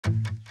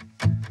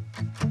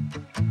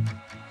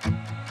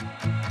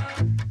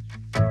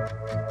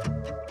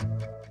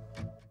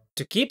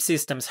To keep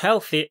systems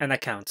healthy and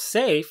accounts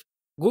safe,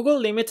 Google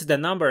limits the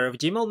number of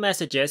Gmail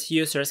messages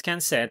users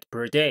can send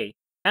per day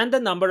and the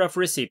number of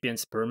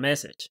recipients per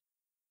message.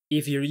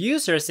 If your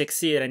users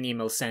exceed an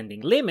email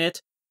sending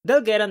limit, they'll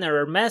get an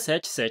error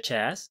message such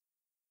as,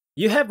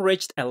 "You have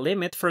reached a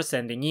limit for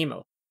sending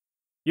email.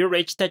 You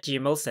reached a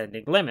Gmail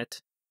sending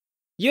limit.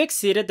 You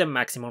exceeded the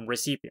maximum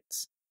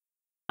recipients."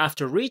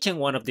 After reaching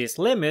one of these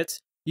limits,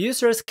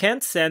 users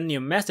can't send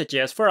new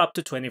messages for up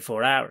to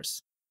 24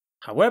 hours.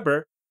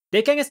 However,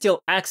 they can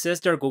still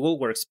access their Google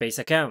Workspace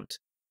account,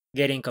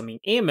 get incoming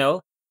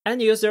email, and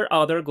use their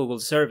other Google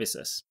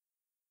services.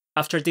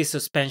 After this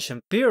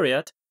suspension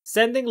period,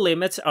 sending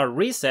limits are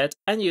reset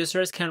and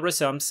users can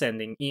resume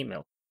sending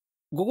email.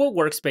 Google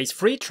Workspace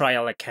free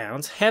trial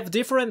accounts have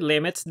different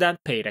limits than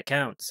paid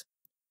accounts,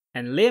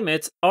 and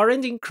limits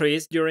aren't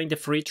increased during the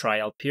free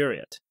trial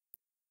period.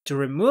 To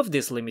remove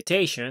these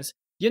limitations,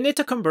 you need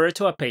to convert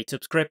to a paid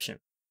subscription.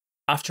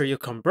 After you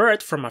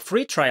convert from a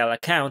free trial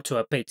account to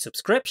a paid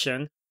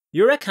subscription,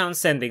 your account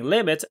sending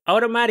limits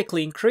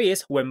automatically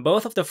increase when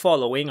both of the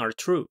following are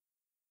true.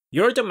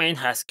 Your domain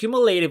has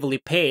cumulatively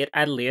paid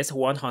at least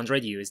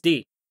 100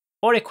 USD,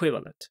 or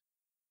equivalent.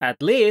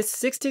 At least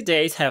 60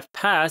 days have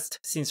passed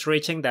since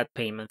reaching that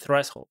payment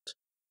threshold.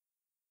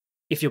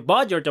 If you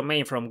bought your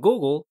domain from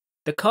Google,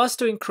 the cost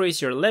to increase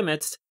your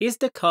limits is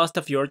the cost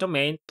of your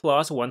domain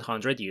plus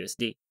 100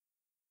 USD.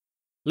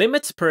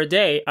 Limits per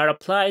day are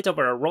applied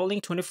over a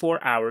rolling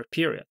 24-hour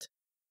period,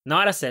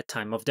 not a set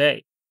time of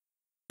day.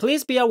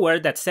 Please be aware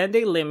that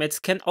sending limits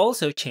can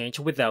also change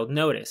without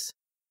notice.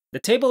 The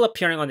table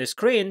appearing on the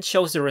screen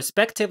shows the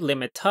respective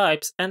limit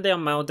types and the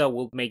amount that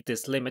will make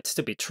these limits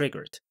to be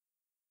triggered.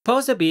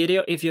 Pause the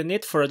video if you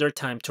need further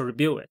time to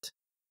review it.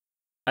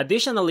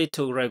 Additionally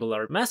to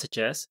regular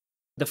messages,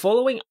 the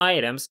following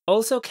items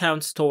also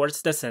counts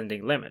towards the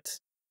sending limits.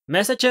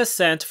 Messages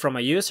sent from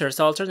a user's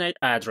alternate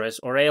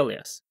address or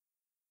alias.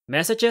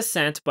 Messages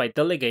sent by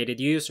delegated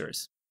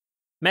users.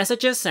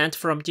 Messages sent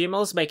from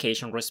Gmail's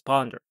vacation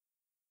responder.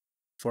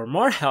 For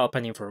more help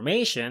and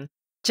information,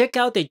 check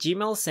out the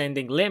Gmail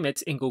sending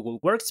limits in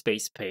Google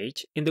Workspace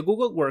page in the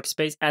Google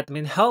Workspace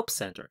Admin Help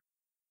Center.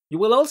 You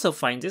will also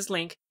find this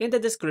link in the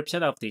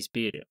description of this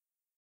video.